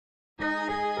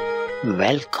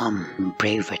Welcome,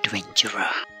 brave adventurer.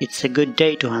 It's a good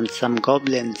day to hunt some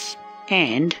goblins.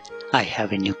 And I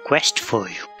have a new quest for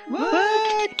you.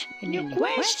 What? A new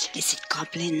quest? Is it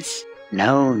goblins?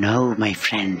 No, my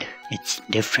friend. It's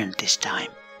different this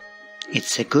time.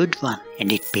 It's a good one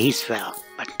and it pays well.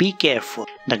 But be careful.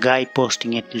 The guy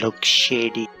posting it looks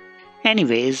shady.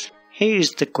 Anyways, here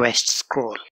is the quest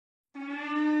scroll.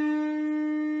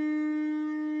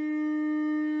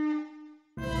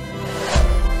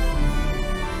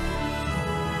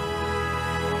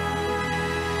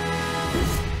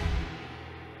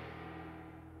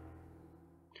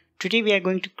 Today we are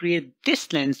going to create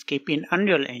this landscape in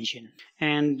Unreal Engine,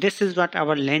 and this is what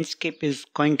our landscape is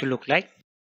going to look like.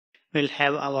 We'll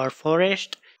have our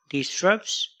forest, the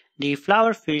shrubs, the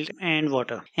flower field and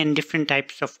water, and different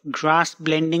types of grass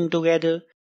blending together.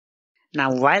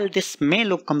 Now while this may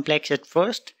look complex at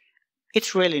first,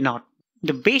 it's really not.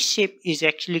 The base shape is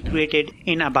actually created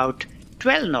in about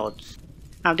 12 nodes.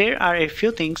 Now there are a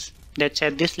few things that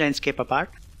set this landscape apart.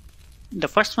 The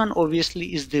first one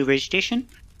obviously is the vegetation.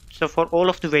 So for all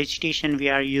of the vegetation we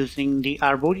are using the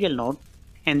arboreal node,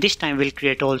 and this time we'll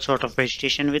create all sort of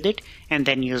vegetation with it and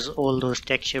then use all those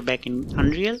texture back in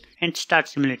Unreal and start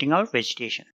simulating our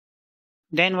vegetation.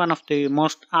 Then one of the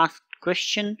most asked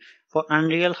question for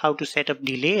Unreal, how to set up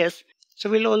the layers. So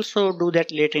we'll also do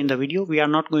that later in the video. We are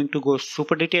not going to go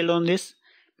super detailed on this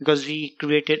because we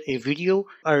created a video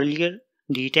earlier,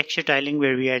 the texture tiling,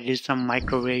 where we added some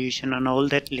micro variation and all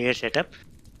that layer setup.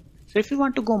 So if you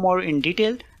want to go more in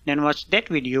detail, then watch that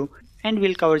video and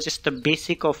we'll cover just the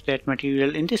basic of that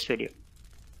material in this video.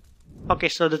 Okay,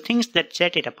 so the things that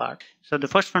set it apart. So the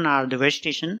first one are the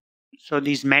vegetation. So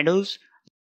these meadows,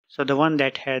 so the one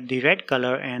that had the red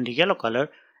color and the yellow color,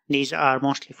 these are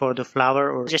mostly for the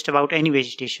flower or just about any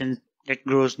vegetation that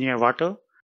grows near water.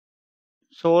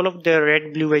 So all of the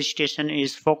red blue vegetation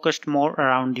is focused more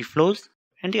around the flows,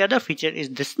 and the other feature is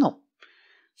the snow.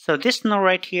 So this snow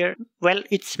right here, well,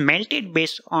 it's melted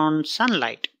based on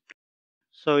sunlight.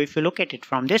 So if you look at it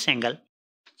from this angle,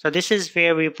 so this is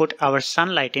where we put our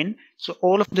sunlight in. So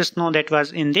all of the snow that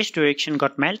was in this direction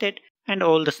got melted and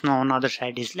all the snow on the other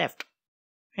side is left.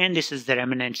 And this is the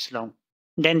remnant snow.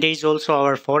 Then there is also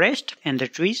our forest and the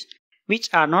trees,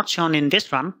 which are not shown in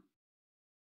this one.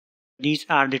 These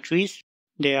are the trees.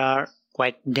 They are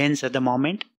quite dense at the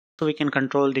moment. So we can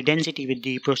control the density with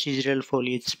the procedural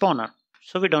foliage spawner.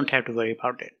 So we don't have to worry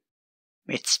about it.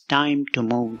 It's time to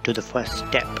move to the first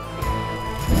step.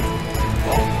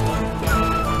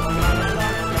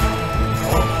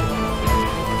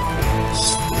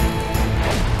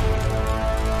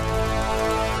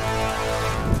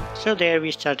 So there we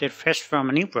started fresh from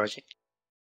a new project.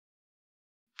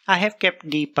 I have kept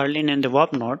the purlin and the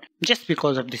warp node just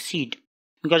because of the seed.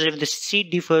 Because if the seed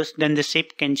differs, then the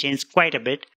shape can change quite a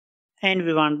bit. And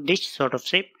we want this sort of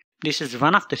shape. This is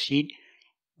one of the seed.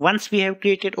 Once we have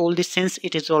created all this, since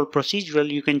it is all procedural,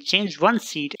 you can change one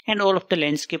seed and all of the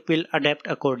landscape will adapt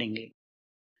accordingly.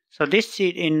 So this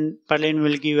seed in purlin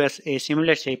will give us a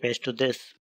similar shape as to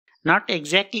this. Not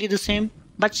exactly the same,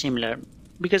 but similar.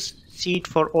 Because seed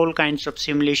for all kinds of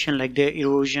simulation like the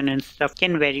erosion and stuff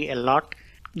can vary a lot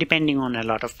depending on a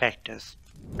lot of factors.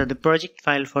 So the project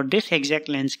file for this exact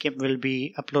landscape will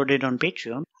be uploaded on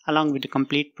Patreon along with the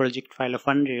complete project file of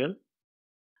Unreal.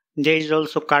 There is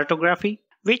also cartography,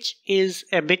 which is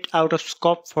a bit out of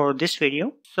scope for this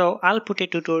video. So I'll put a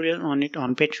tutorial on it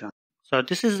on Patreon. So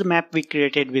this is the map we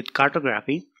created with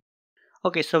cartography.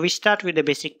 Okay, so we start with the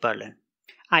basic purlin.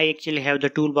 I actually have the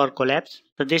toolbar collapse.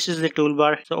 So this is the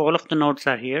toolbar. So all of the nodes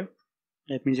are here.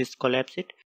 Let me just collapse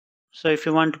it. So if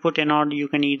you want to put a node, you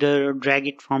can either drag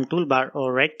it from toolbar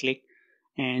or right click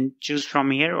and choose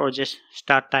from here, or just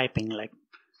start typing like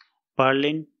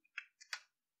purlin.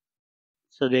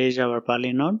 So there is our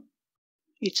purlin node.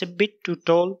 It's a bit too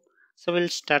tall, so we'll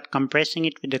start compressing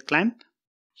it with the clamp.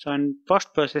 So in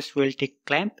post process we'll take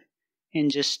clamp and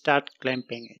just start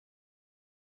clamping it.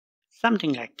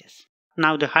 Something like this.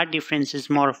 Now the height difference is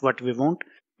more of what we want,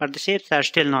 but the shapes are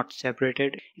still not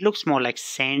separated. It looks more like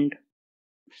sand.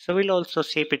 So we'll also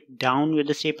shape it down with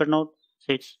the shaper node.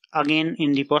 So it's again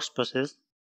in the post process.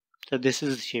 So this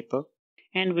is the shaper.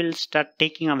 And we'll start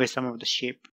taking away some of the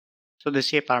shape. So the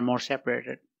shape are more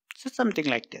separated. So something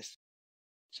like this.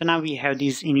 So now we have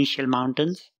these initial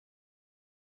mountains.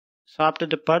 So after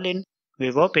the purlin,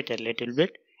 we warp it a little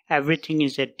bit. Everything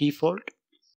is at default.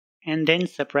 And then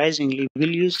surprisingly,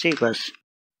 we'll use rivers.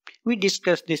 We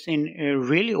discussed this in a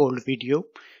really old video,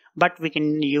 but we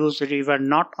can use river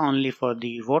not only for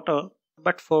the water,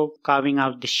 but for carving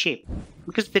out the shape.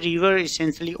 Because the river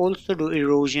essentially also do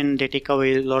erosion, they take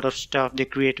away a lot of stuff, they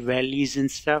create valleys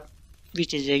and stuff.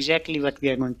 which is exactly what we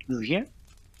are going to do here.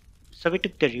 So we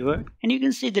took the river, and you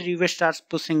can see the river starts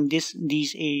pushing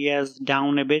these areas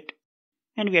down a bit,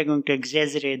 and we are going to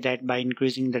exaggerate that by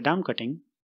increasing the down cutting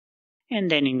and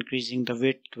then increasing the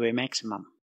width to a maximum.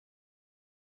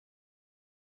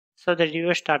 So the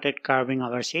river started carving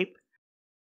our shape.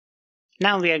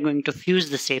 Now we are going to fuse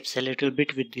the shapes a little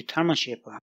bit with the thermal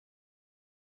shaper.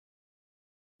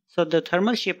 So the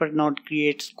thermal shaper node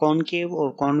creates concave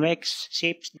or convex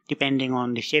shapes depending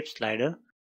on the shape slider.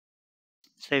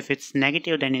 So if it's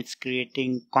negative, then it's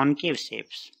creating concave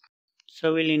shapes.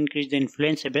 So we'll increase the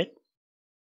influence a bit,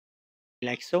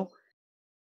 like so,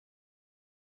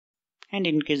 and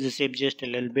increase the shape just a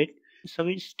little bit, so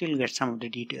we still get some of the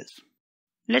details.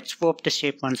 Let's warp the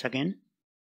shape once again.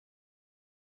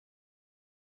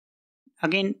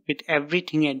 Again with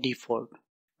everything at default.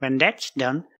 When that's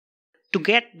done, to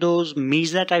get those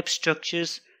mesa type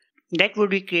structures, that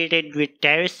would be created with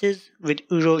terraces with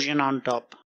erosion on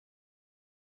top.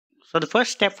 So the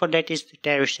first step for that is the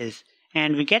terraces,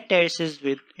 and we get terraces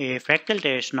with a fractal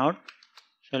terrace node.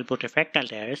 So I'll put a fractal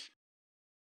terrace.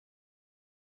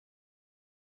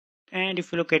 And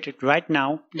if you look at it right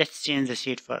now, let's change the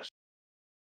sheet first.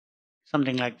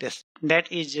 Something like this. That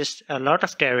is just a lot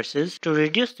of terraces. To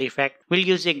reduce the effect, we'll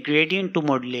use a gradient to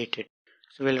modulate it.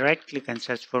 So we'll right click and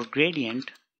search for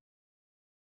gradient.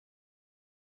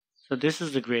 So this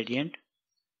is the gradient,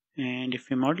 and if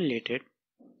we modulate it,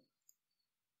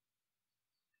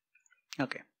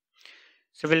 okay.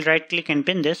 So we'll right click and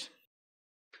pin this.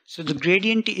 So the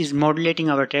gradient is modulating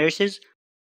our terraces.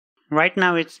 Right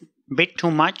now it's a bit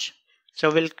too much,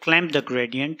 so we'll clamp the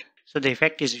gradient so the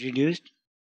effect is reduced.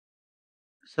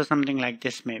 So something like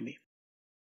this maybe.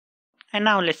 And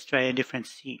now let's try a different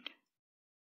seed.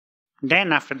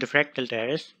 Then after the fractal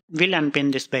terrace, we'll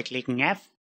unpin this by clicking F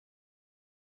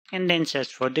and then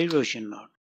search for the erosion node.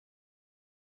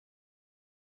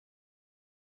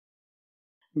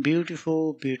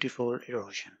 Beautiful, beautiful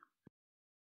erosion.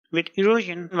 With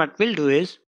erosion, what we'll do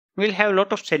is, we'll have a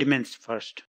lot of sediments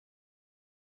first.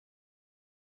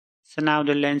 So now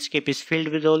the landscape is filled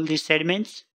with all these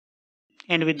sediments,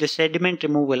 and with the sediment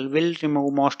removal, we'll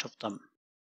remove most of them.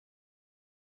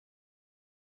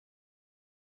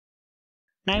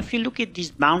 Now if you look at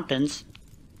these mountains,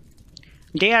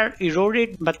 they are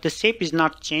eroded but the shape is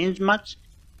not changed much.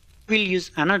 We'll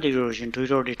use another erosion to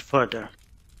erode it further.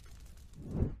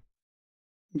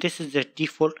 This is the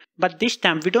default, but this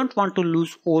time we don't want to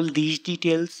lose all these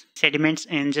details, sediments,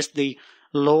 and just the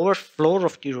lower floor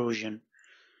of the erosion.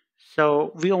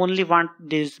 So we only want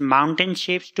these mountain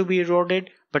shapes to be eroded,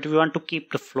 but we want to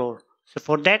keep the floor. So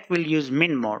for that we'll use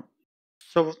min mode.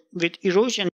 So with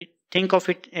erosion, think of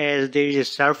it as there is a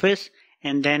surface,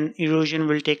 and then erosion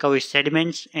will take away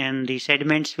sediments, and the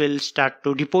sediments will start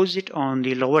to deposit on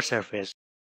the lower surface.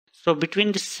 So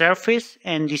between the surface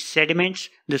and the sediments,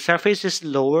 the surface is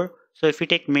lower. So if we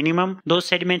take minimum, those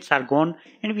sediments are gone,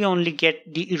 and we only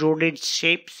get the eroded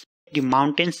shapes, the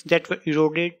mountains that were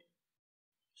eroded.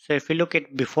 So if we look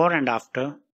at before and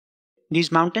after,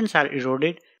 these mountains are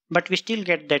eroded, but we still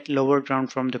get that lower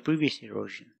ground from the previous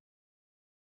erosion.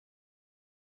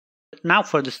 Now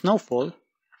for the snowfall,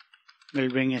 we'll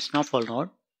bring a snowfall node.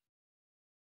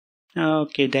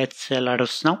 Okay, that's a lot of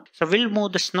snow. So we'll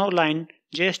move the snow line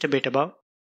just a bit above.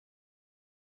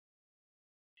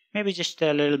 Maybe just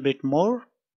a little bit more.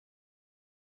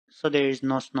 So there is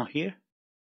no snow here.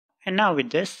 And now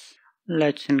with this,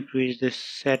 let's increase the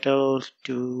settles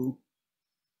to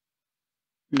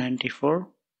 94.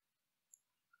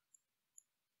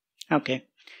 Okay,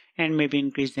 and maybe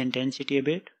increase the intensity a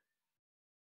bit.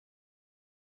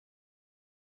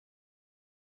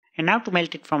 And now to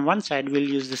melt it from one side, we'll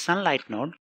use the sunlight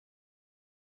node.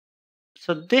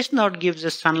 So this node gives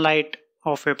us sunlight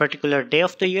of a particular day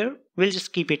of the year. We'll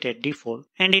just keep it at default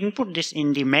and input this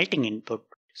in the melting input.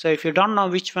 So if you don't know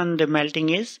which one the melting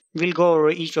is, we'll go over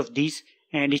each of these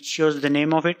and it shows the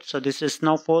name of it. So this is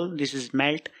snowfall, this is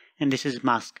melt, and this is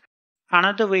mask.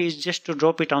 Another way is just to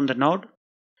drop it on the node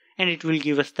and it will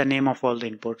give us the name of all the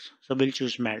inputs. So we'll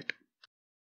choose melt.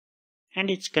 And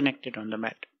it's connected on the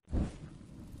melt.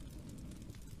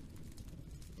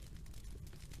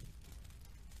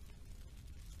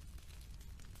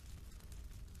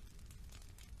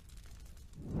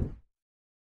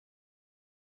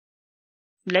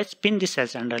 Let's pin this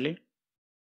as underlay.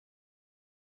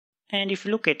 And if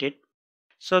you look at it,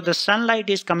 so the sunlight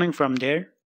is coming from there.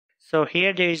 So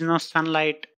here there is no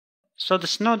sunlight. So the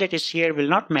snow that is here will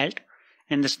not melt,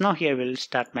 and the snow here will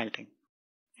start melting.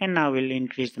 And now we'll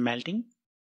increase the melting.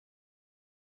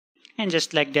 And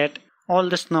just like that, all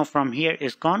the snow from here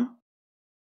is gone,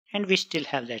 and we still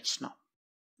have that snow.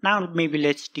 Now maybe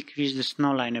let's decrease the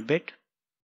snow line a bit.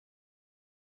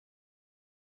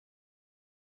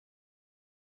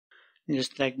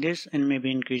 Just like this, and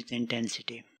maybe increase the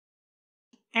intensity.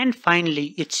 And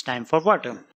finally, it's time for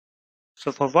water.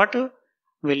 So for water,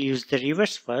 we'll use the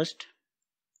rivers first.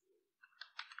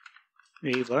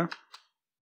 River.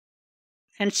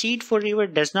 And seed for river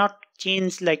does not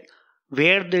change like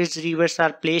where these rivers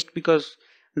are placed, because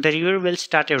the river will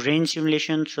start a rain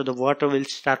simulation, so the water will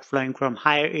start flowing from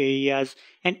higher areas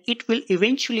and it will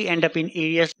eventually end up in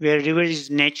areas where river is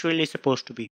naturally supposed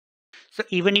to be. So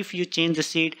even if you change the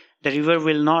seed, the river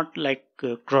will not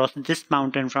cross this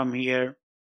mountain from here.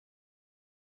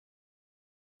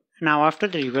 Now after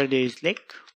the river there is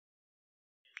lake.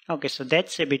 Okay, so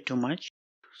that's a bit too much.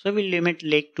 So we'll limit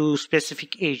lake to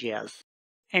specific areas.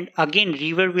 And again,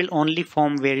 river will only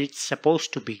form where it's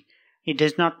supposed to be. It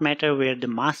does not matter where the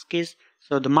mask is.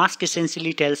 So the mask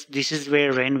essentially tells this is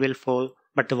where rain will fall,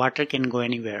 but the water can go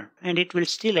anywhere and it will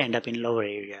still end up in lower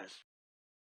areas.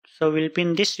 So we'll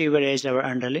pin this river as our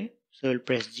underlay. So we'll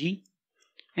press G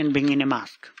and bring in a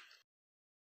mask.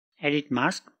 Edit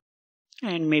mask,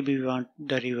 and maybe we want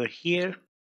the river here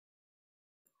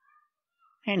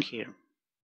and here.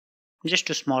 Just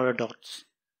two smaller dots.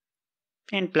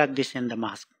 And plug this in the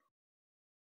mask.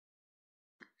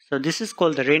 So this is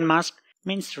called the rain mask,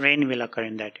 means rain will occur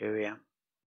in that area.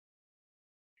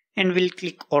 And we'll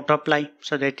click auto apply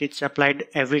so that it's applied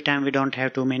every time, we don't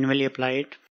have to manually apply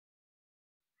it.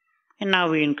 And now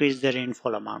we increase the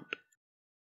rainfall amount.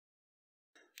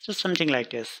 So something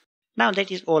like this. Now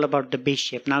that is all about the base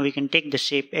shape. Now we can take the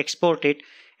shape, export it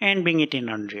and bring it in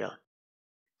Unreal.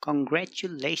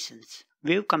 Congratulations,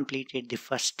 we've completed the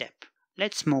first step.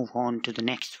 Let's move on to the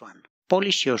next one.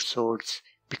 Polish your swords,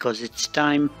 because it's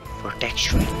time for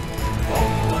texturing.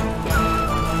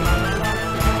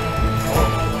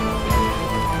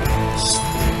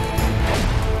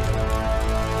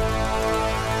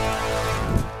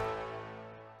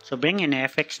 So bring in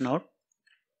FX node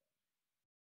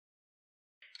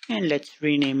and let's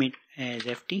rename it as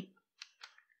FT.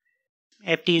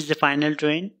 FT is the final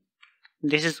terrain.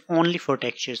 This is only for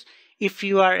textures. If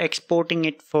you are exporting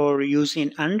it for use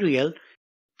in Unreal,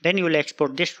 then you will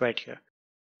export this right here.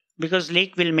 Because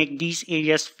lake will make these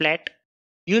areas flat,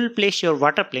 you will place your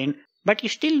water plane, but you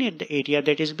still need the area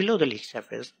that is below the lake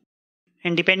surface.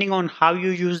 And depending on how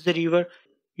you use the river,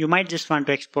 you might just want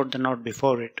to export the node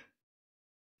before it.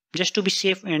 Just to be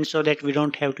safe and so that we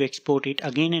don't have to export it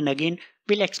again and again,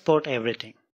 we'll export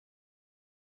everything.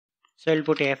 So I'll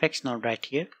put a FX node right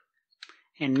here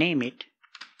and name it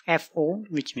FO,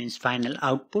 which means final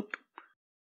output,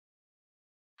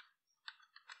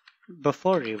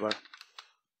 before river,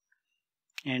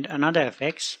 and another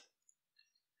FX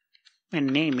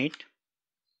and name it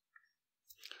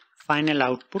final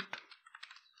output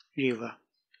river,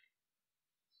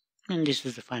 and this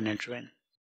is the final terrain.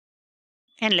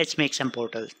 And let's make some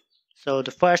portals. So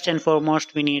the first and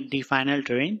foremost we need the final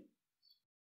terrain,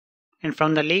 and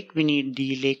from the lake we need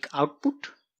the lake output.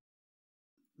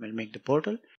 We'll make the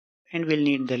portal, and we'll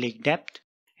need the lake depth,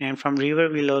 and from river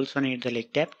we'll also need the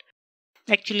lake depth.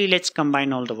 Actually, let's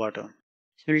combine all the water.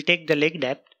 So we'll take the lake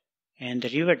depth and the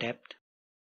river depth,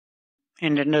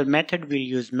 and under the method we'll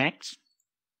use max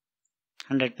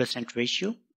 100%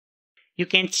 ratio. You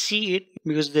can't see it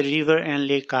because the river and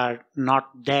lake are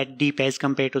not that deep as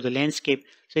compared to the landscape,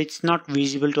 so it's not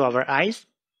visible to our eyes.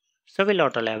 So we'll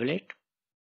auto level it.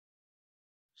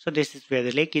 So this is where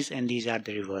the lake is and these are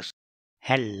the rivers.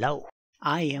 Hello,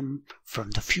 I am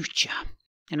from the future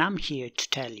and I'm here to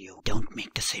tell you, don't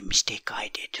make the same mistake I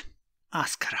did.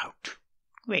 Ask her out.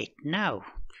 Wait, no,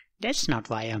 that's not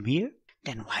why I'm here.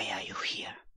 Then why are you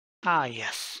here? Ah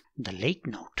yes, the lake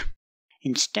node.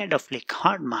 Instead of lake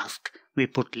hard mask, we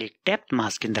put lake depth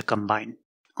mask in the combine.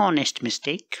 Honest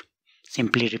mistake.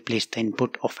 Simply replace the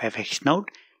input of FX node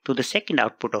to the second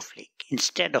output of lake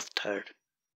instead of third.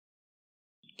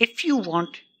 If you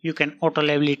want, you can auto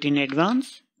level it in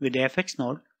advance with the FX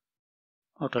node.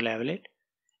 Auto level it,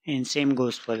 and same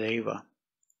goes for the river.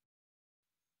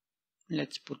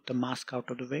 Let's put the mask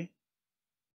out of the way.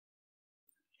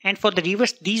 And for the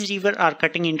rivers, these rivers are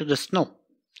cutting into the snow,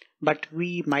 but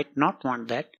we might not want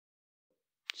that.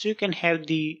 So you can have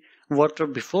the water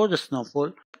before the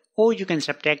snowfall, or you can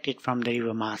subtract it from the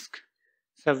river mask.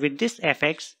 So with this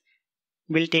FX,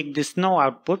 we'll take the snow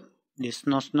output, this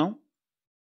snow,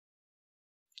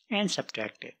 and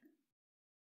subtract it.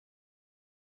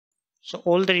 So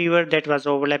all the river that was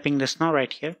overlapping the snow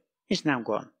right here is now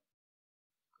gone.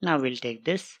 Now we'll take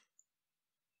this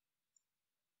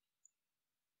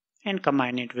and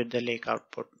combine it with the lake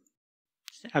output.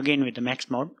 Again with the max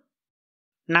mode.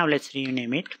 Now let's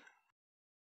rename it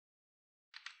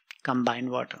Combine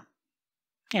Water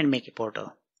and make a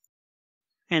portal.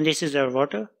 And this is our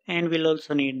water, and we'll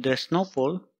also need the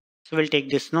snowfall. So we'll take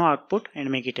the snow output and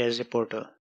make it as a portal.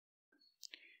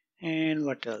 And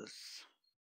what else?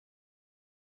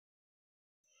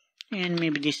 And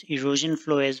maybe this erosion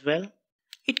flow as well.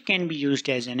 It can be used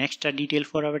as an extra detail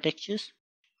for our textures.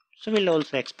 So we'll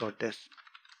also export this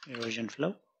erosion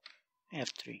flow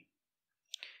F3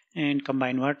 and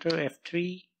combine water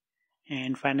F3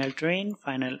 and final train,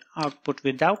 final output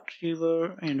without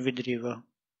river and with river.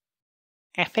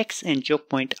 FX and choke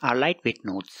point are lightweight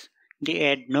nodes. They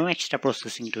add no extra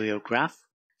processing to your graph,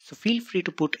 so feel free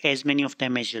to put as many of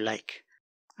them as you like.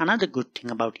 Another good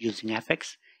thing about using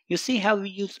FX, you see how we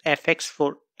use FX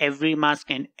for every mask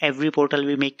and every portal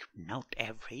we make? Not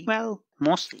every. Well,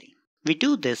 mostly. We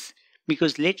do this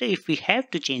because later if we have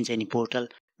to change any portal,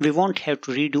 we won't have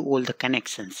to redo all the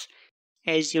connections.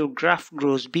 As your graph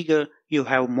grows bigger, you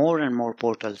have more and more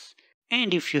portals.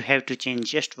 And if you have to change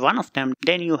just one of them,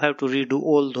 then you have to redo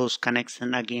all those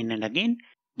connections again and again.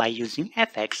 By using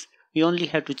FX, we only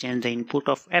have to change the input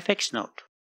of FX node.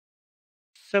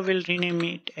 So we'll rename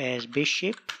it as base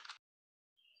shape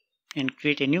and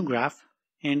create a new graph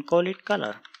and call it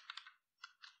color.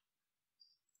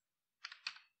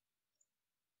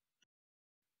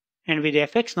 And with the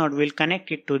FX node, we'll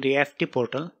connect it to the FT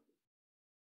portal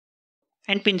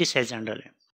and pin this as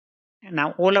underlay. And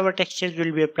now all our textures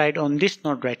will be applied on this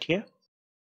node right here.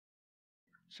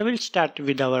 So we'll start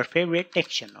with our favorite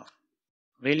texture node.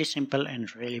 Really simple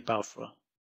and really powerful.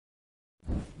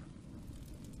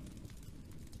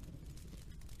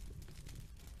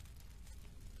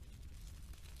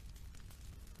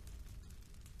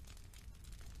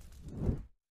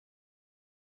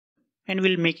 And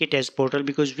we'll make it as portal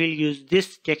because we'll use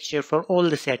this texture for all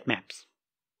the set maps.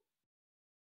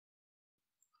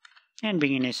 And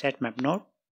begin a set map node.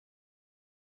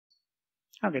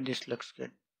 Okay, this looks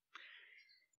good.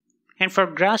 And for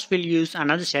grass, we'll use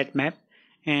another set map,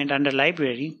 and under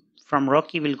library, from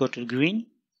rocky we'll go to green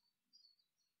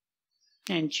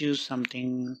and choose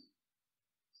something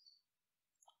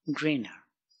greener,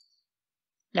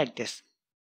 like this.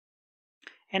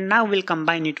 And now we'll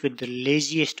combine it with the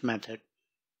laziest method,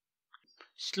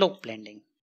 slope blending.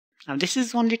 Now this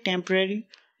is only temporary.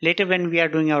 Later when we are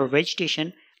doing our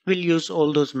vegetation, we'll use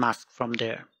all those masks from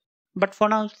there. But for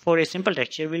now, for a simple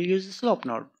texture, we'll use the slope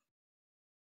node.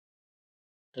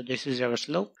 So this is our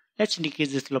slope. Let's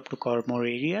decrease the slope to cover more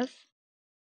areas.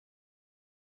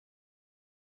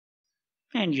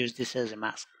 And use this as a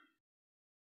mask.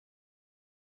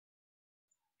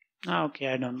 Okay,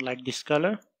 I don't like this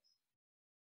color.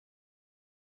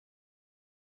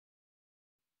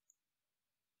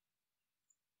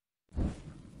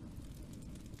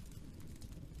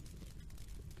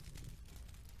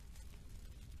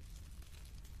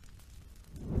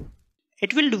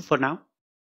 It will do for now.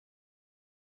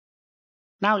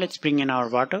 Now let's bring in our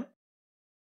water.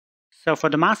 So for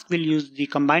the mask, we'll use the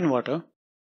combined water.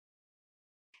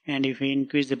 And if we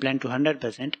increase the blend to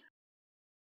 100%,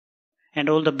 and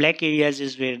all the black areas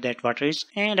is where that water is,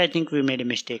 and I think we made a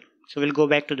mistake. So we'll go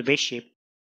back to the base shape.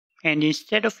 And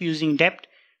instead of using depth,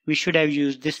 we should have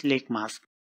used this lake mask.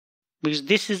 Because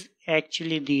this is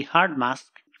actually the hard mask.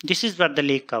 This is what the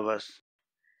lake covers.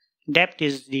 Depth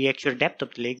is the actual depth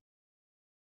of the lake.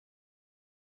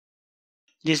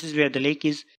 This is where the lake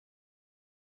is.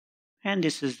 And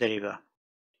this is the river.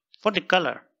 For the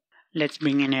color, let's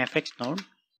bring in a FX node.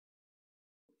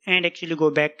 And actually go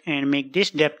back and make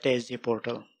this depth as a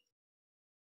portal.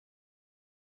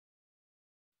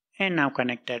 And now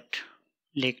connect that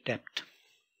lake depth.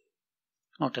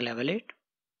 Auto level it.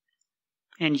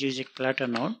 And use a clutter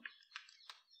node.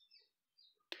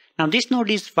 Now this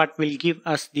node is what will give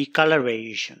us the color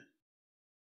variation.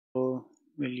 So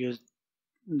we'll use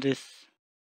this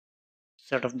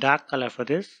sort of dark color for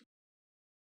this.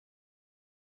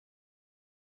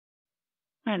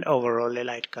 And overall a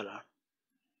light color.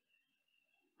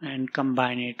 And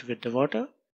combine it with the water.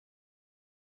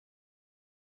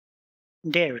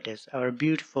 There it is, our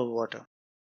beautiful water.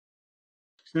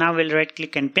 So now we'll right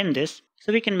click and pin this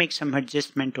so we can make some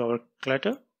adjustment to our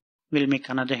clutter. We'll make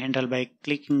another handle by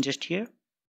clicking just here.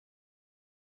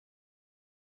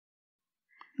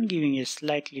 Giving a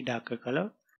slightly darker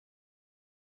color.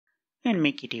 And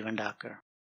make it even darker.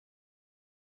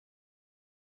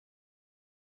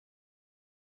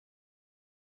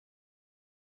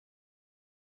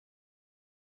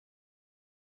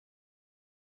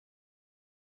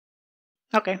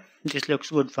 Okay, this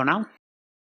looks good for now.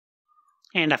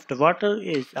 And after water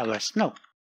is our snow.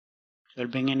 So we'll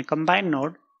bring in combine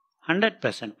node,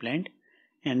 100% blend,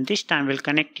 And this time we'll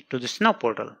connect it to the snow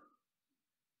portal.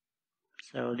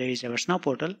 So there is our snow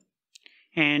portal.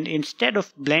 And instead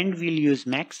of blend, we'll use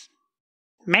max.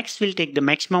 Max will take the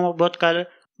maximum of both color,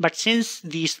 but since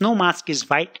the snow mask is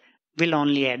white, we'll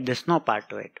only add the snow part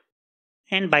to it.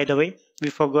 And by the way, we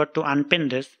forgot to unpin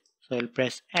this, so I'll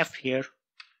press F here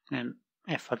and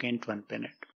F again to unpin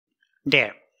it.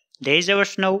 There is our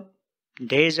snow,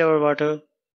 there is our water,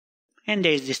 and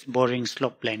there is this boring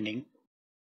slope blending.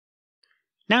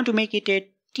 Now to make it a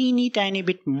teeny tiny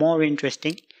bit more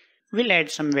interesting, we'll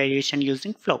add some variation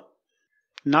using flow.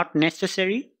 Not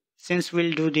necessary, since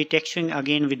we'll do the texturing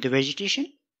again with the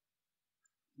vegetation,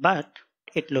 but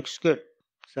it looks good,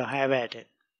 so I have added.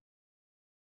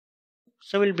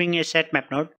 So we'll bring a set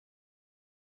map node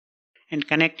and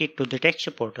connect it to the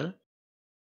texture portal.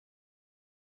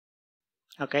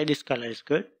 Okay, this color is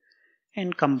good,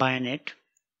 and combine it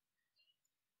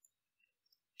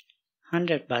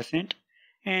 100%.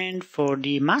 And for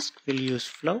the mask, we'll use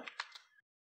flow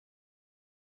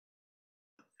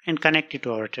and connect it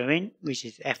to our terrain, which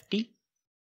is FT.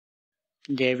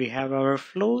 There we have our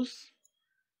flows,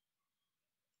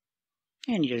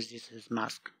 and use this as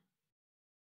mask.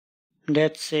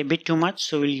 That's a bit too much,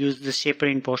 so we'll use the shaper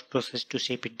in post process to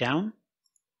shape it down.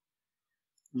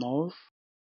 More.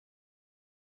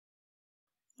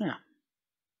 Yeah.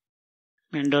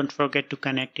 And don't forget to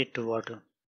connect it to water.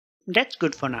 That's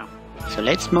good for now. So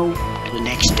let's move to the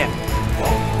next step.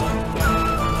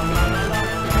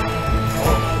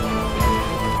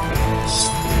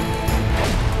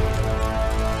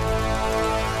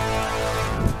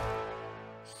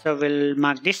 So we'll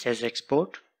mark this as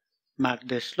export, mark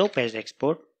the slope as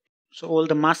export. So all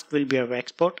the mask will be our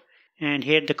export, and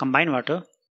here the combined water,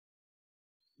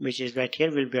 which is right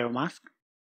here, will be our mask.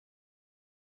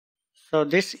 So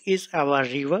this is our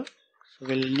river, so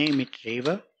we'll name it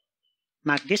river,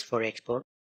 mark this for export.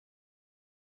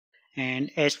 And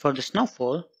as for the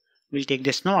snowfall, we'll take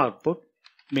the snow output,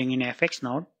 bring in FX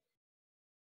node,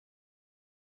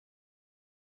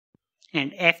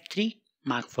 and F3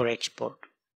 mark for export.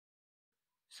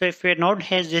 So if your node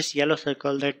has this yellow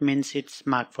circle, that means it's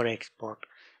marked for export.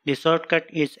 The shortcut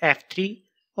is F3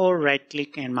 or right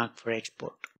click and mark for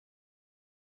export.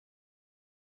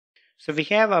 So we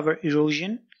have our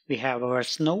erosion, we have our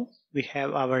snow, we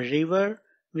have our river,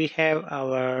 we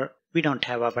don't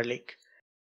have our lake.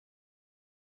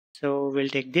 So we'll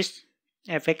take this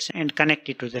FX and connect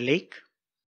it to the lake.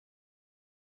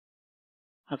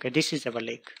 Okay, this is our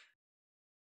lake.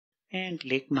 And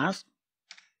lake mask,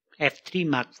 F3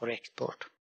 mark for export.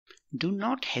 Do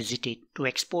not hesitate to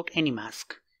export any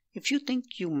mask. If you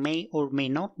think you may or may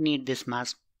not need this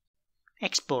mask,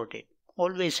 export it.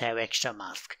 Always have extra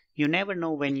mask. You never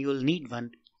know when you'll need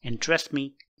one, and trust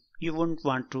me, you wouldn't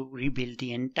want to rebuild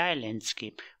the entire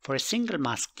landscape for a single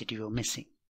mask that you are missing.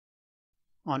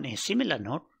 On a similar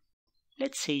note,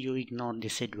 let's say you ignore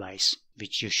this advice,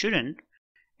 which you shouldn't,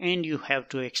 and you have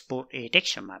to export a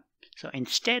texture map. So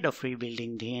instead of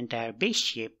rebuilding the entire base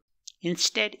shape,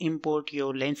 instead import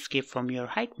your landscape from your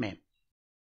Heightmap.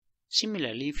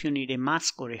 Similarly, if you need a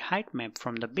mask or a Heightmap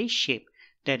from the base shape,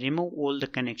 then remove all the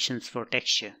connections for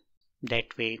texture.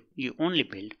 That way you only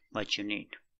build what you need.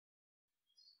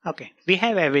 Okay, we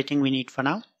have everything we need for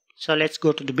now. So let's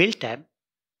go to the build tab.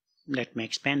 Let me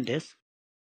expand this.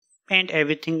 And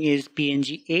everything is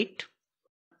PNG 8.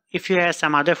 If you have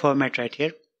some other format right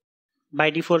here, by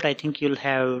default I think you'll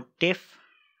have TIFF.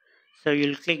 So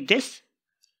you'll click this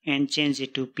and change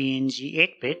it to PNG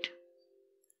 8-bit.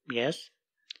 Yes,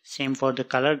 same for the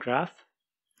color graph,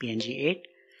 PNG 8.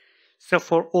 So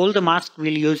for all the masks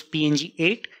we'll use PNG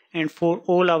 8, and for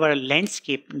all our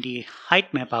landscape, the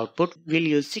Heightmap output, we'll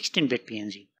use 16-bit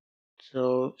PNG.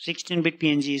 So 16-bit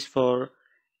PNG is for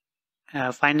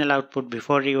final output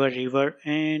before river,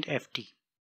 and FT.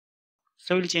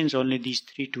 So we'll change only these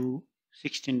three to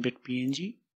 16-bit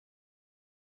PNG.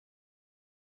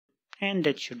 And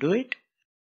that should do it.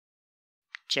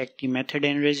 Check the method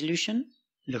and resolution.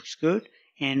 Looks good.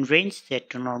 And range set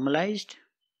to normalized.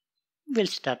 We'll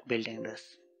start building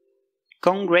this.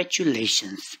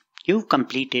 Congratulations! You've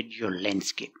completed your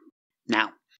landscape.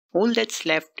 Now, all that's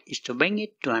left is to bring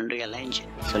it to Unreal Engine.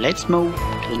 So let's move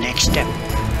to the next step.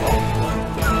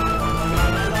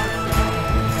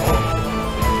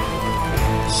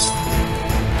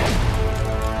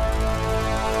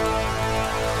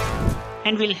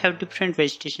 And we'll have different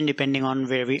vegetation depending on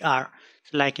where we are.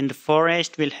 So like in the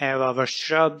forest, we'll have our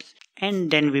shrubs,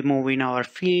 and then we move in our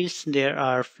fields, there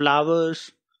are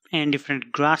flowers and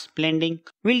different grass blending.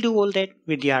 We'll do all that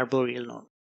with the arboreal node.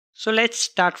 So let's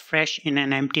start fresh in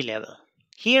an empty level.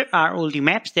 Here are all the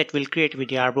maps that we'll create with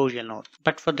the arboreal node.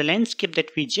 But for the landscape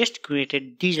that we just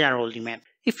created, these are all the maps.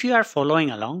 If you are following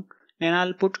along, then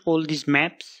I'll put all these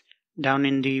maps down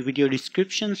in the video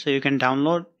description so you can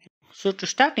download. So to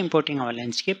start importing our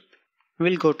landscape,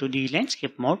 we'll go to the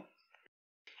landscape mode.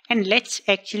 And let's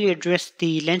actually address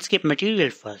the landscape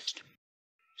material first.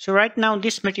 So right now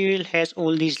this material has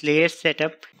all these layers set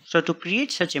up. So to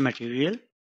create such a material,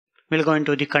 we'll go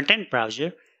into the content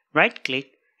browser, right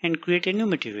click and create a new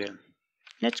material.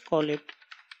 Let's call it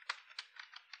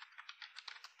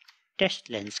test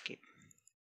landscape.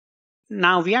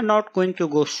 Now we are not going to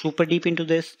go super deep into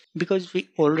this because we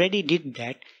already did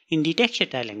that in the texture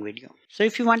tiling video. So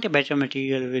if you want a better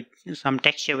material with some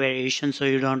texture variation so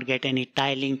you don't get any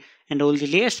tiling and all the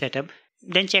layer setup,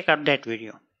 then check out that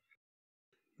video.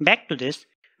 Back to this,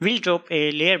 we'll drop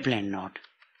a layer blend node.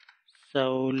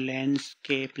 So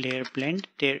landscape layer blend,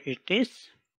 there it is.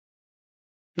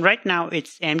 Right now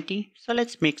it's empty, so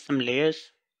let's make some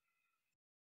layers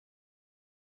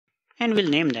and we'll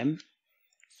name them.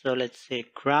 So let's say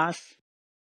grass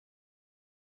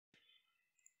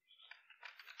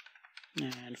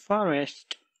and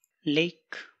forest,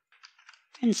 lake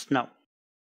and snow.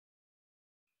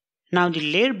 Now the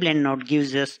layer blend node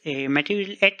gives us a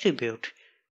material attribute.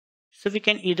 So we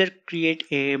can either create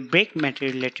a break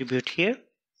material attribute here,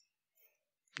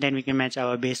 then we can match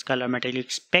our base color metallic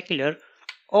specular,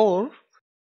 or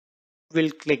we'll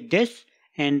click this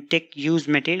and take use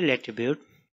material attribute.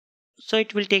 So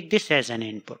it will take this as an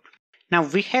input. Now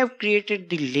we have created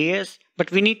the layers, but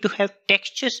we need to have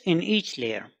textures in each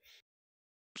layer.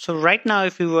 So right now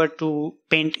if we were to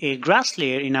paint a grass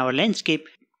layer in our landscape,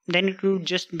 then it would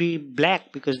just be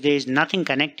black because there is nothing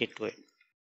connected to it.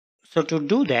 So to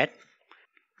do that,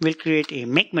 we'll create a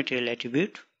make material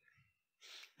attribute.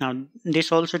 Now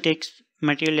this also takes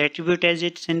material attribute as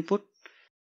its input.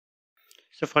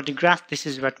 So for the grass, this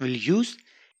is what we'll use.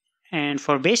 And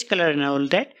for base color and all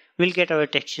that, we'll get our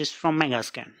textures from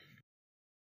Megascan.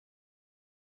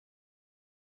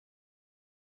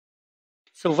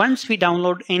 So once we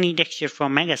download any texture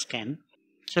from Megascan,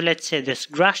 so let's say this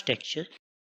grass texture,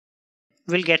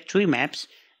 we'll get three maps,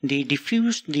 the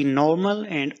diffuse, the normal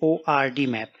and ORD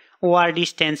map. ORD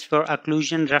stands for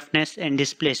occlusion, roughness and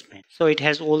displacement. So it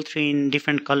has all three in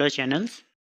different color channels.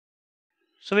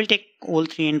 So we'll take all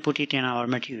three and put it in our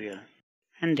material.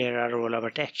 And there are all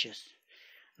our textures.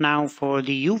 Now for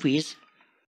the UVs,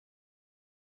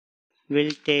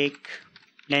 we'll take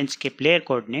landscape layer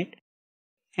coordinate.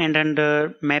 And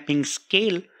under mapping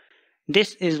scale,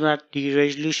 this is what the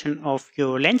resolution of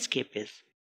your landscape is.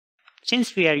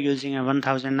 Since we are using a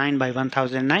 1009 by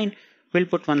 1009, we'll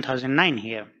put 1009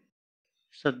 here.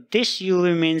 So this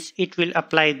UV means it will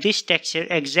apply this texture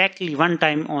exactly one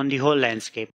time on the whole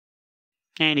landscape.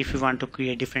 And if you want to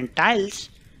create different tiles,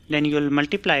 then you will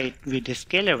multiply it with a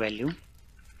scalar value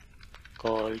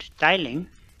called tiling,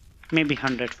 maybe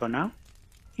 100 for now.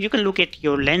 You can look at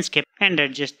your landscape and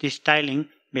adjust this tiling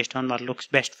based on what looks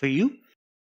best for you.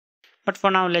 But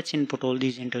for now, let's input all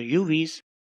these into UVs.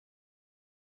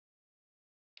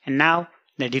 And now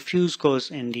the diffuse goes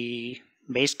in the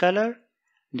base color.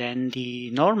 Then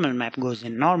the normal map goes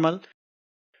in normal,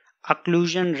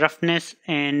 occlusion, roughness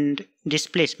and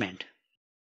displacement.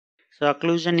 So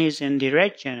occlusion is in the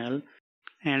red channel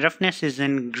and roughness is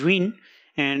in green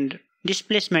and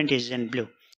displacement is in blue.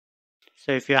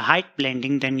 So if you're height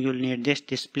blending, then you'll need this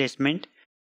displacement.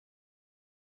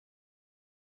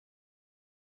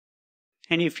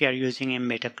 And if you are using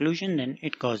ambient occlusion, then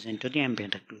it goes into the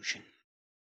ambient occlusion.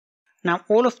 Now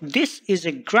all of this is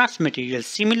a grass material.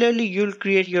 Similarly, you'll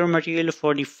create your material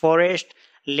for the forest,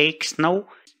 lake, snow,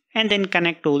 and then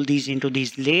connect all these into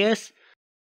these layers.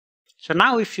 So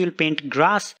now if you'll paint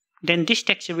grass, then this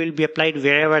texture will be applied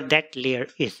wherever that layer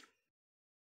is.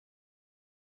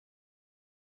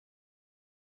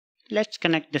 Let's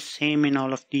connect the same in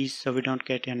all of these so we don't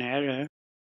get an error.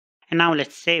 And now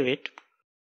let's save it.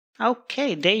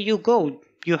 Okay, there you go.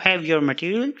 You have your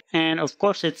material, and of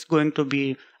course it's going to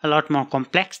be a lot more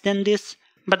complex than this,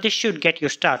 but this should get you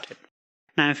started.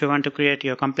 Now if you want to create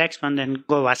your complex one, then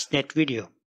go watch that video.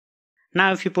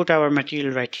 Now if you put our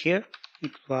material right here,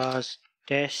 it was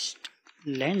test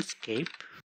landscape.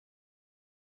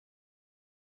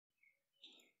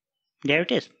 There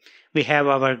it is. We have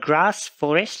our grass,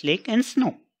 forest, lake and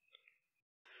snow.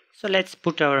 So let's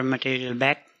put our material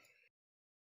back.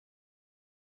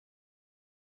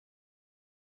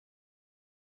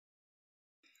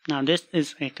 Now this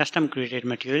is a custom created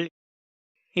material.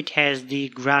 It has the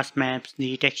grass maps,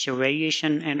 the texture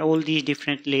variation and all these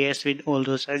different layers with all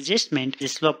those adjustments, the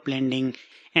slope blending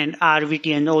and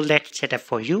RVT and all that setup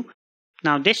for you.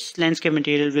 Now this landscape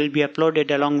material will be uploaded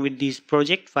along with these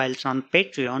project files on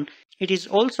Patreon. It is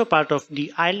also part of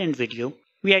the island video.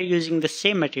 We are using the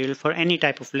same material for any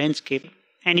type of landscape,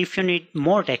 and if you need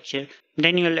more texture,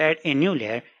 then you'll add a new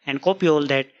layer and copy all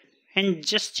that and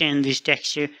just change this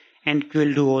texture and it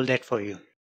will do all that for you.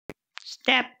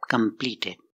 Step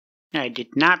completed. I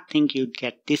did not think you'd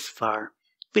get this far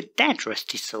with that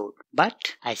rusty sword,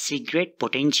 but I see great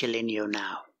potential in you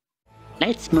now.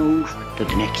 Let's move to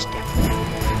the next step.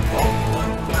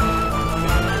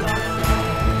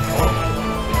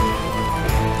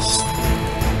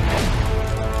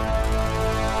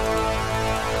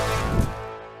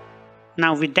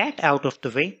 Now with that out of the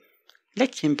way,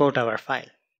 let's import our file.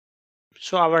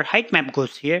 So our Heightmap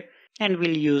goes here and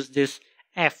we'll use this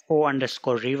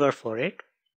fo_river for it.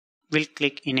 We'll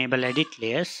click enable edit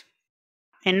layers.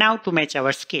 And now to match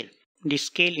our scale. The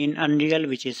scale in Unreal,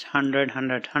 which is 100,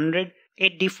 100, 100,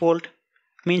 at default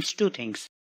means two things.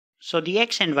 So the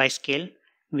X and Y scale,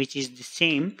 which is the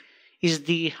same, is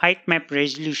the Heightmap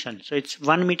resolution. So it's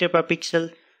 1 meter per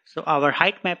pixel. So our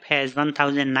Heightmap has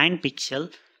 1009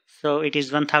 pixels. So it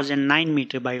is 1009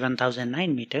 meter by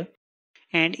 1009 meter.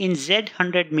 And in Z,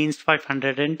 100 means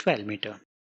 512 meter.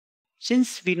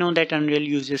 Since we know that Unreal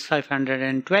uses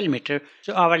 512 meter,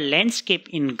 so our landscape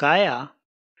in Gaea,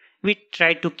 we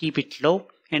try to keep it low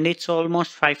and it's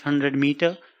almost 500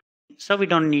 meter. So we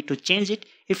don't need to change it.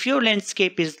 If your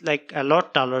landscape is like a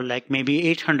lot taller, like maybe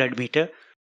 800 meter,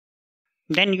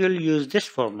 then you'll use this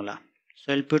formula.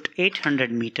 So I'll put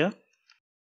 800 meter,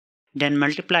 then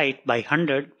multiply it by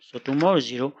 100, so 2 more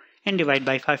 0, and divide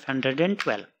by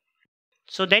 512.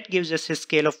 So that gives us a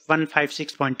scale of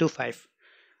 156.25.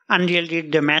 Unreal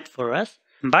did the math for us,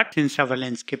 but since our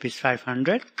landscape is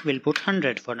 500, we'll put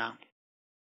 100 for now.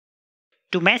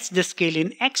 To match the scale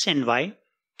in X and Y,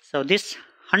 so this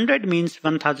 100 means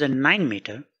 1009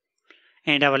 meter,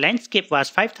 and our landscape was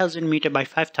 5000 meter by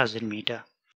 5000 meter.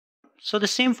 So the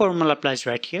same formula applies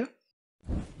right here.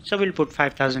 So we'll put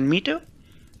 5000 meter,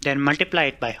 then multiply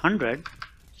it by 100,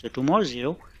 so 2 more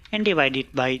 0, and divide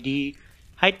it by the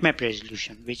Heightmap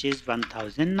resolution, which is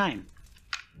 1009.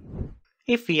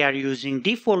 If we are using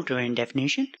default terrain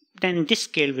definition, then this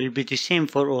scale will be the same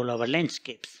for all our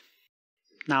landscapes.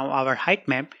 Now our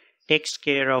Heightmap takes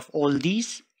care of all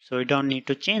these, so we don't need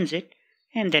to change it,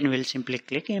 and then we'll simply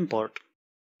click import.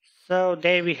 So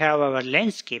there we have our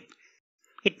landscape.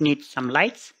 It needs some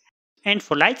lights, and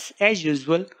for lights, as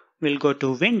usual, we'll go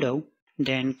to window,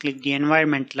 then click the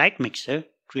environment light mixer,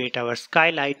 create our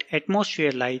skylight,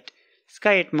 atmosphere light,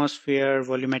 sky atmosphere,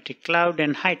 volumetric cloud,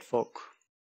 and height fog.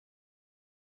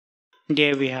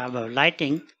 There we have our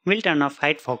lighting. We'll turn off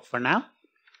height fog for now,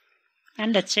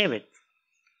 and let's save it.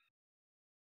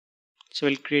 So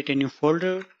we'll create a new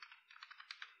folder,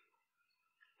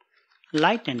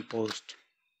 light and post,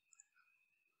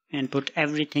 and put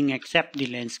everything except the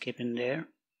landscape in there.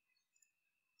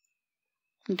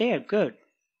 They're good.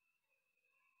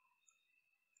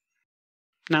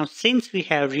 Now since we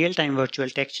have real-time virtual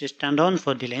textures turned on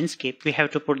for the landscape, we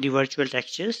have to put the virtual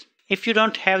textures. If you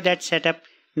don't have that set up,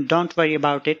 don't worry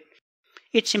about it.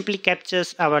 It simply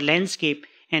captures our landscape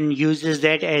and uses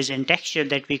that as a texture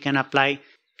that we can apply.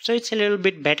 So it's a little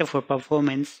bit better for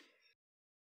performance.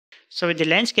 So with the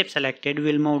landscape selected,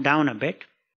 we'll move down a bit.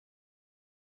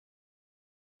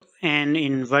 And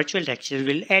in virtual textures,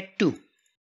 we'll add 2.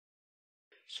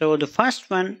 So the first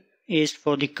one is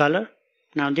for the color.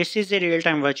 Now this is a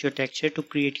real-time virtual texture. To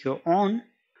create your own,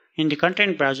 in the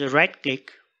content browser, right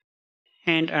click,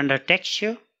 and under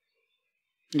texture,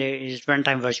 there is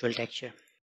runtime virtual texture.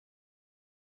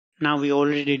 Now we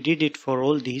already did it for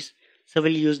all these, so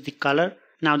we'll use the color.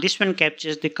 Now this one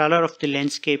captures the color of the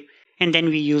landscape, and then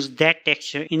we use that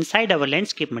texture inside our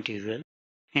landscape material.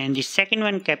 And the second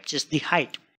one captures the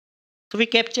height. So we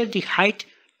capture the height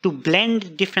to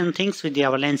blend different things with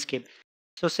our landscape.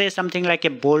 So say something like a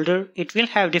boulder, it will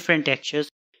have different textures.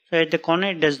 So at the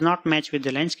corner it does not match with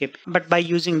the landscape. But by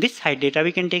using this height data,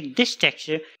 we can take this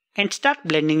texture and start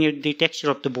blending it with the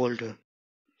texture of the boulder.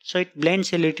 So it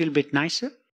blends a little bit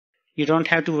nicer. You don't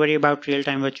have to worry about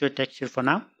real-time virtual texture for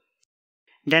now.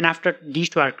 Then after these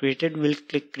two are created, we'll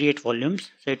click create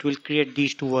volumes. So it will create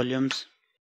these 2 volumes.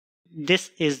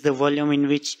 This is the volume in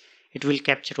which it will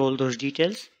capture all those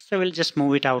details. So we'll just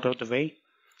move it out of the way.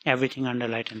 Everything under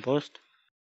light and post.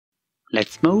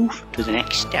 Let's move to the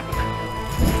next step.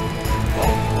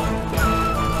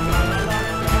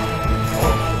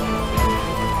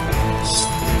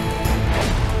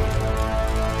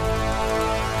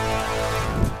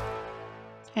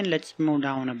 And let's move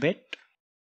down a bit.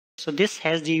 So this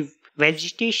has the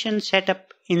vegetation set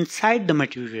up inside the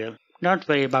material. Don't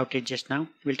worry about it just now,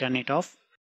 we'll turn it off.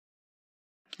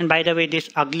 And by the way, this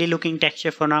ugly looking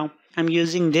texture for now, I'm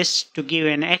using this to give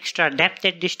an extra depth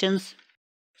at distance,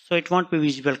 so it won't be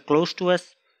visible close to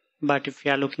us, but if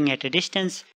you are looking at a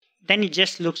distance, then it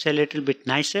just looks a little bit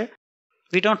nicer.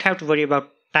 We don't have to worry about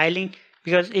tiling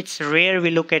because it's rare we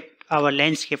look at our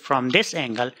landscape from this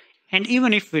angle, and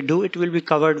even if we do, it will be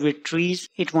covered with trees,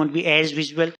 it won't be as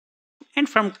visible, and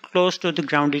from close to the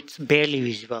ground it's barely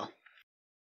visible.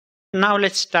 Now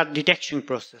let's start the texturing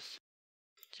process.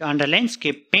 So under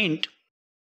landscape paint,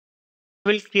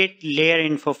 we'll create layer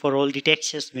info for all the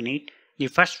textures we need. The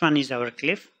first one is our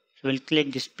cliff, so we'll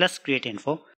click this plus create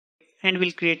info, and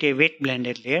we'll create a weight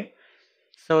blended layer.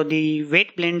 So the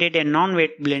weight blended and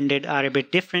non-weight blended are a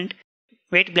bit different.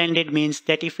 Weight blended means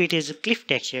that if it is a cliff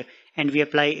texture and we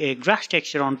apply a grass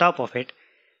texture on top of it,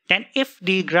 then if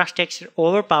the grass texture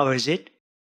overpowers it,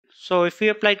 so if we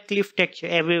apply cliff texture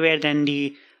everywhere, then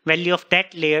the value of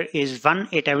that layer is 1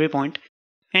 at every point.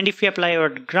 And if we apply our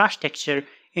grass texture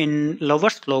in lower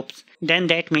slopes, then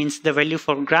that means the value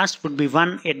for grass would be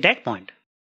 1 at that point.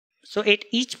 So at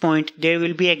each point there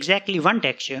will be exactly one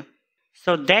texture.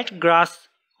 So that grass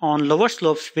on lower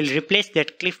slopes will replace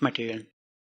that cliff material.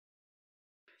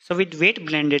 So with weight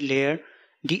blended layer,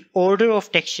 the order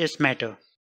of textures matter.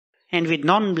 And with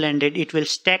non-blended, it will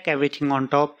stack everything on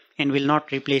top and will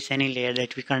not replace any layer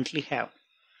that we currently have.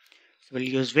 So we'll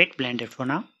use weight blended for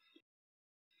now.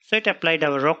 So it applied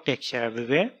our rock texture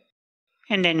everywhere.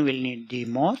 And then we'll need the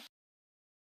moss,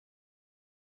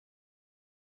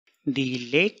 the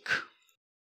lake,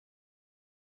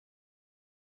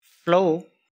 flow,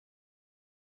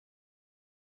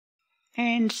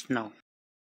 and snow.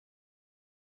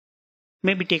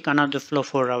 Maybe take another flow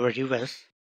for our rivers.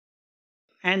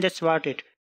 And that's about it.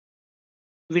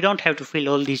 We don't have to fill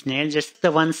all these nails, just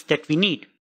the ones that we need.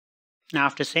 Now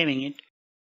after saving it,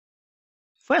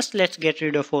 first let's get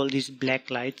rid of all these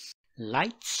black lights.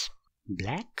 Lights?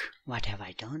 Black? What have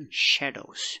I done?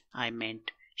 Shadows. I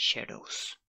meant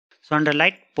shadows. So under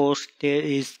light post there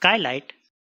is skylight,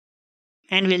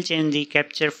 and we'll change the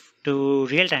capture to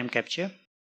real-time capture.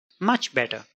 Much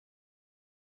better.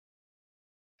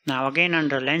 Now again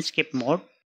under landscape mode,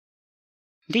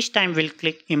 this time we'll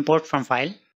click import from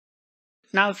file.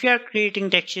 Now if you are creating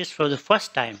textures for the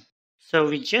first time, so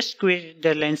we just created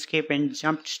the landscape and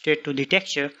jumped straight to the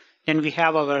texture, then we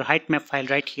have our Heightmap file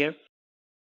right here.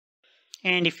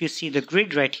 And if you see the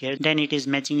grid right here, then it is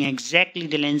matching exactly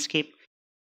the landscape.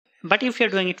 But if you're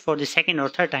doing it for the second or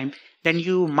third time, then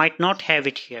you might not have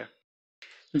it here.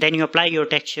 Then you apply your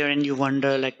texture and you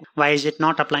wonder like, why is it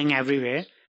not applying everywhere?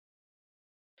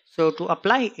 So to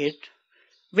apply it,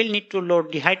 we'll need to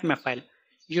load the Heightmap file.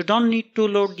 You don't need to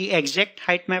load the exact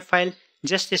Heightmap file,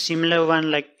 just a similar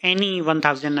one like any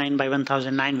 1009 by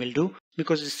 1009 will do,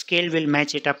 because the scale will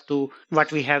match it up to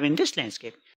what we have in this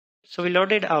landscape. So we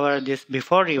loaded this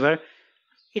before river.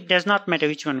 It does not matter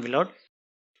which one we load.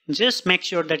 Just make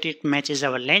sure that it matches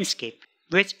our landscape,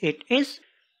 which it is.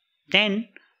 Then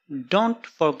don't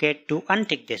forget to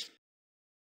untick this.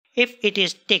 If it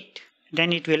is ticked,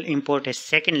 then it will import a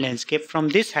second landscape from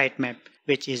this Heightmap,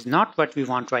 which is not what we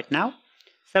want right now.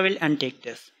 So we'll untick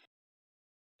this.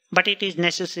 But it is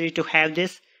necessary to have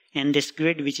this and this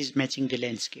grid which is matching the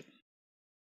landscape.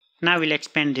 Now we'll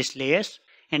expand these layers,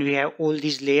 and we have all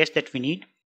these layers that we need.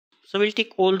 So we'll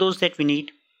tick all those that we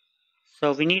need.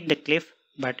 So we need the cliff,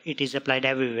 but it is applied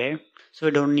everywhere, so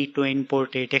we don't need to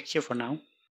import a texture for now.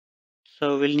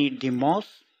 So we'll need the moss,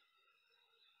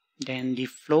 then the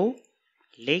flow,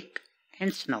 lake,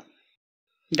 and snow.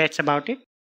 That's about it.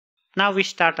 Now we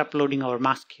start uploading our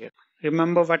mask here.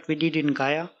 Remember what we did in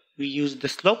Gaea? We used the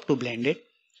slope to blend it.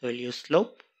 So we'll use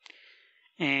slope.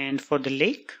 And for the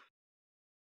lake,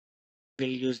 we'll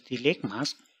use the lake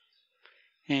mask.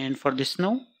 And for the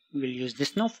snow, we'll use the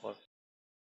snowfall.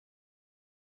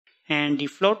 And the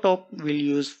flow top we'll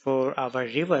use for our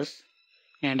rivers.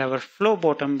 And our flow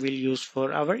bottom we'll use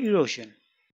for our erosion.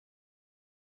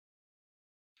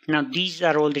 Now these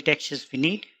are all the textures we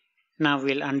need. Now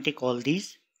we'll untick all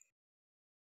these.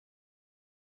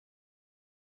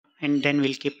 And then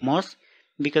we'll keep moss,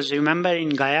 because remember in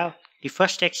Gaea, the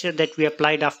first texture that we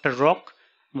applied after rock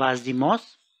was the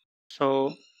moss.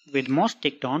 So with moss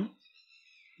ticked on,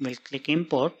 we'll click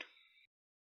import.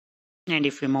 And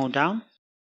if we move down,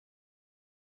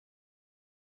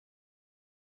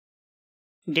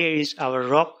 there is our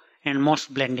rock and moss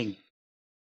blending.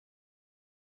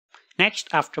 Next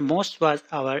after moss was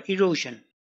our erosion,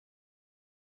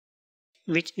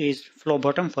 which is flow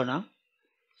bottom for now.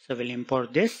 So we'll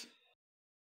import this.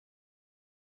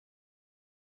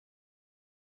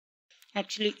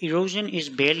 Actually erosion is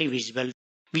barely visible.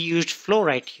 we used flow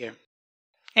right here.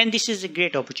 And this is a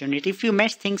great opportunity if you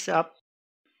mess things up,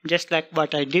 just like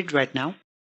what I did right now.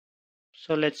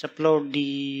 So let's upload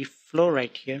the flow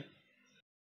right here.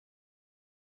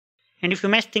 And if you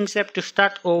mess things up, to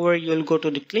start over, you'll go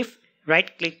to the cliff,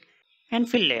 right click and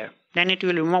fill layer. Then it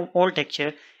will remove all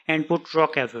texture and put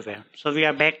rock everywhere. So we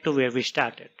are back to where we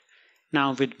started.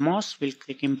 Now with moss, we'll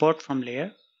click import from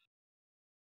layer.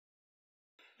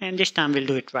 And this time we'll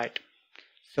do it right.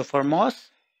 So for moss,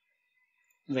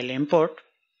 we'll import.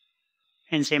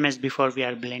 And same as before, we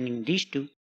are blending these two.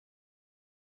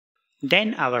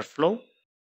 Then our flow.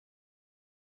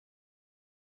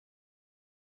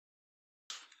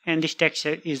 And this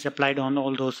texture is applied on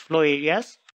all those flow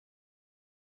areas.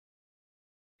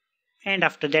 And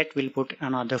after that, we'll put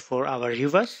another for our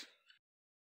rivers.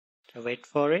 So wait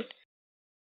for it.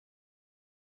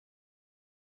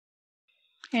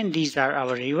 And these are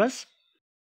our rivers.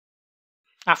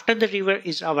 After the river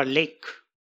is our lake.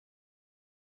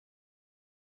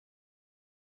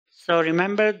 So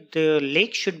remember, the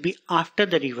lake should be after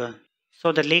the river.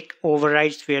 So the lake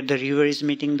overrides where the river is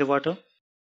meeting the water.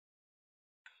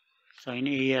 So in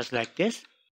areas like this.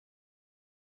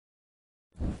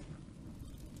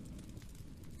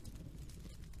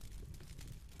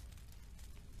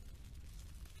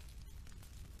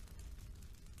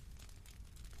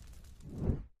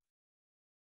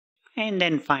 And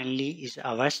then finally is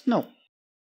our snow.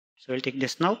 So we'll take the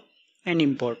snow and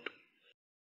import.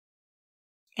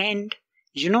 And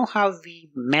you know how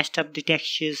we messed up the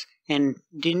textures and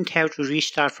didn't have to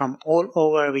restart from all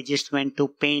over. We just went to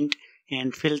paint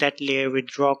and filled that layer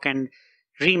with rock and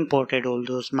re-imported all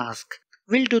those masks.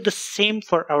 We'll do the same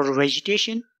for our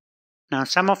vegetation. Now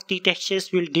some of the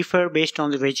textures will differ based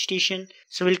on the vegetation.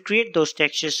 So we'll create those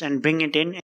textures and bring it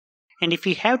in. And if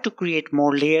we have to create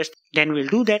more layers, then we'll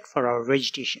do that for our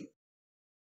vegetation.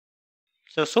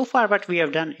 So far what we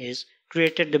have done is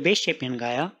created the base shape in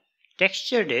Gaea,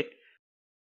 textured it,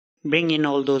 bring in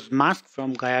all those masks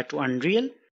from Gaea to Unreal,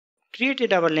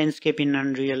 created our landscape in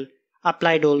Unreal,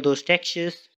 applied all those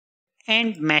textures,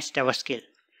 and matched our scale.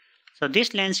 So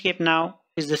this landscape now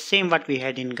is the same what we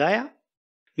had in Gaea.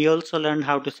 We also learned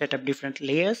how to set up different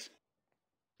layers.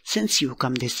 Since you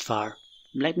come this far,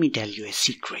 let me tell you a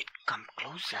secret. Come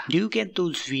closer. Do you get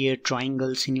those weird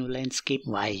triangles in your landscape?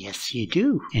 Why, yes you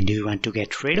do. And do you want to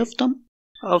get rid of them?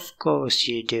 Of course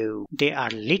you do. They are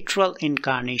literal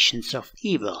incarnations of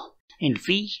evil. And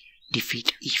we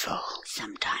defeat evil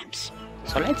sometimes.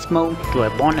 So let's move to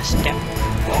a bonus step.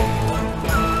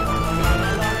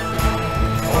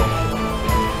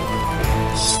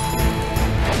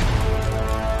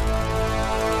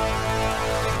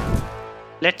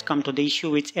 Let's come to the issue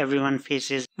which everyone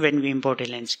faces when we import a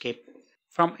landscape.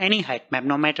 From any height map,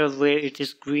 no matter where it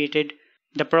is created,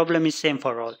 the problem is same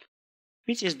for all,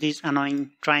 which is these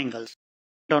annoying triangles.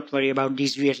 Don't worry about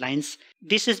these weird lines.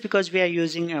 This is because we are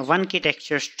using a 1K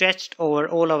texture stretched over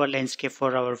all our landscape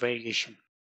for our variation.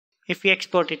 If we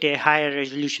export it a higher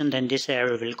resolution, then this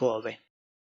error will go away.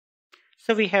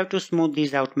 So we have to smooth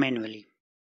these out manually.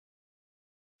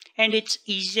 And it's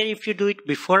easier if you do it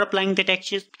before applying the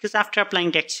textures, because after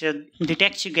applying texture, the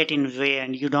texture get in the way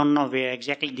and you don't know where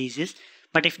exactly this is.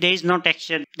 But if there is no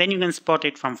texture, then you can spot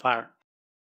it from far.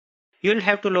 You'll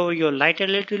have to lower your light a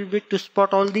little bit to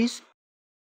spot all these.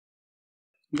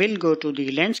 We'll go to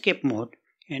the landscape mode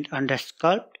and under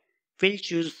sculpt, we'll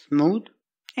choose smooth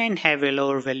and have a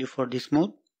lower value for the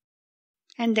smooth.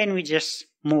 And then we just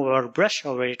move our brush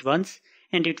over it once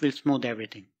and it will smooth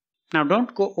everything. Now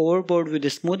don't go overboard with the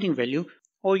smoothing value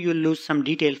or you'll lose some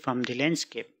detail from the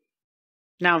landscape.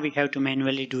 Now we have to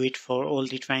manually do it for all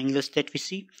the triangles that we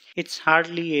see. It's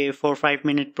hardly a 4-5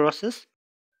 minute process.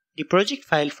 The project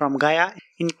file from Gaea,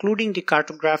 including the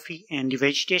cartography and the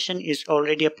vegetation, is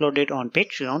already uploaded on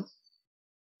Patreon.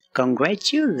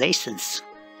 Congratulations!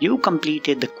 You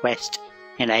completed the quest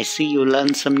and I see you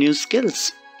learned some new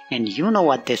skills. And you know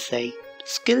what they say,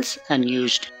 skills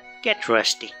unused get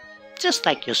rusty. Just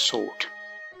like your sword.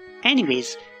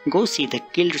 Anyways, go see the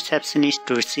guild receptionist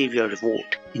to receive your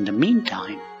reward. In the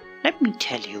meantime, let me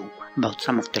tell you about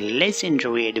some of the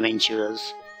legendary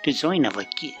adventurers to join our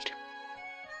guild.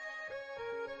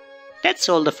 That's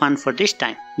all the fun for this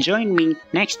time. Join me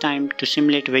next time to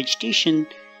simulate vegetation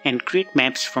and create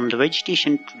maps from the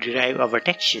vegetation to derive our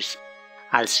textures.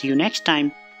 I'll see you next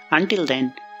time. Until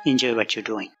then, enjoy what you're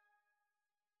doing.